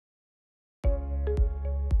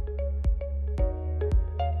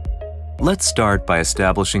Let's start by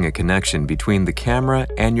establishing a connection between the camera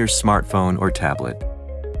and your smartphone or tablet.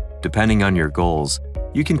 Depending on your goals,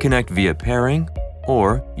 you can connect via pairing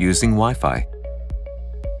or using Wi-Fi.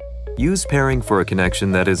 Use pairing for a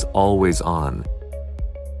connection that is always on.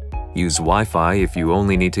 Use Wi-Fi if you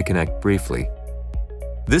only need to connect briefly.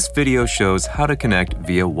 This video shows how to connect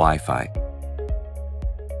via Wi-Fi.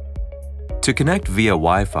 To connect via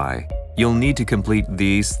Wi-Fi, you'll need to complete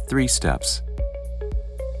these 3 steps.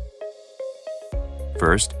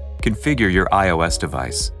 First, configure your iOS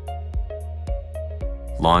device.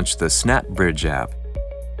 Launch the SnapBridge app.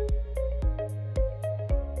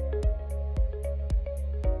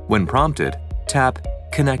 When prompted, tap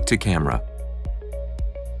Connect to Camera.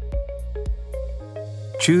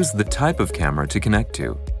 Choose the type of camera to connect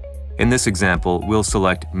to. In this example, we'll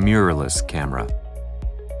select mirrorless camera.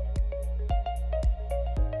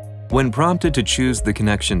 When prompted to choose the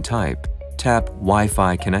connection type, tap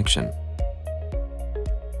Wi-Fi connection.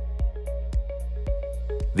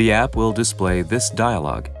 The app will display this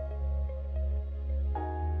dialog.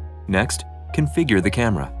 Next, configure the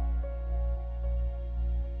camera.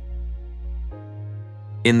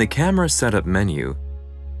 In the Camera Setup menu,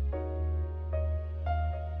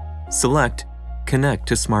 select Connect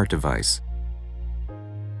to Smart Device.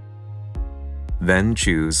 Then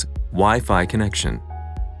choose Wi-Fi connection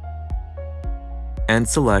and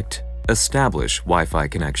select Establish Wi-Fi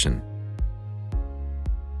connection.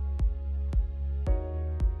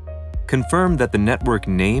 Confirm that the network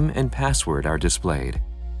name and password are displayed.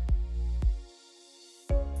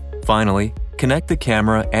 Finally, connect the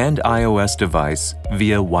camera and iOS device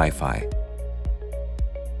via Wi-Fi.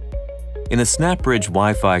 In the SnapBridge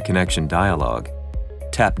Wi-Fi connection dialog,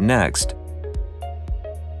 tap Next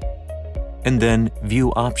and then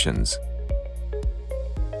View Options.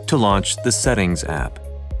 To launch the Settings app,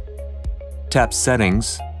 tap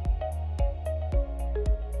Settings,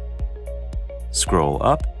 scroll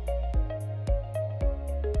up,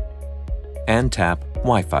 and tap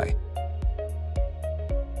Wi-Fi.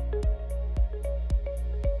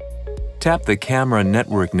 Tap the camera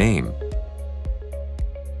network name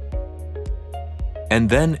and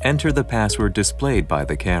then enter the password displayed by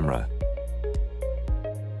the camera.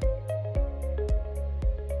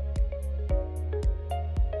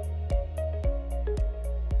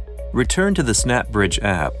 Return to the SnapBridge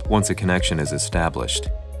app once a connection is established.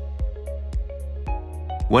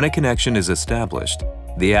 When a connection is established,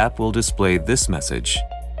 the app will display this message.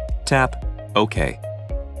 Tap OK.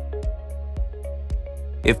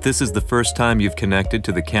 If this is the first time you've connected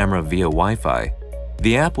to the camera via Wi-Fi,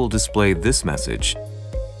 the app will display this message.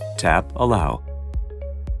 Tap Allow.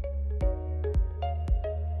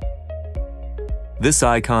 This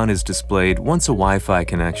icon is displayed once a Wi-Fi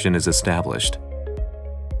connection is established.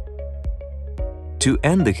 To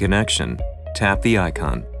end the connection, tap the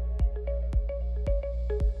icon.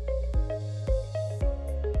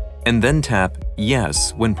 And then tap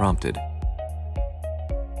Yes when prompted.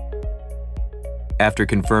 After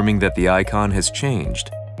confirming that the icon has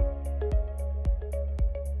changed,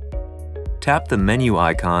 tap the menu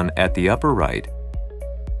icon at the upper right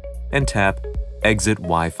and tap Exit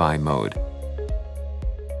Wi-Fi mode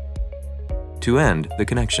to end the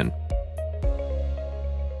connection.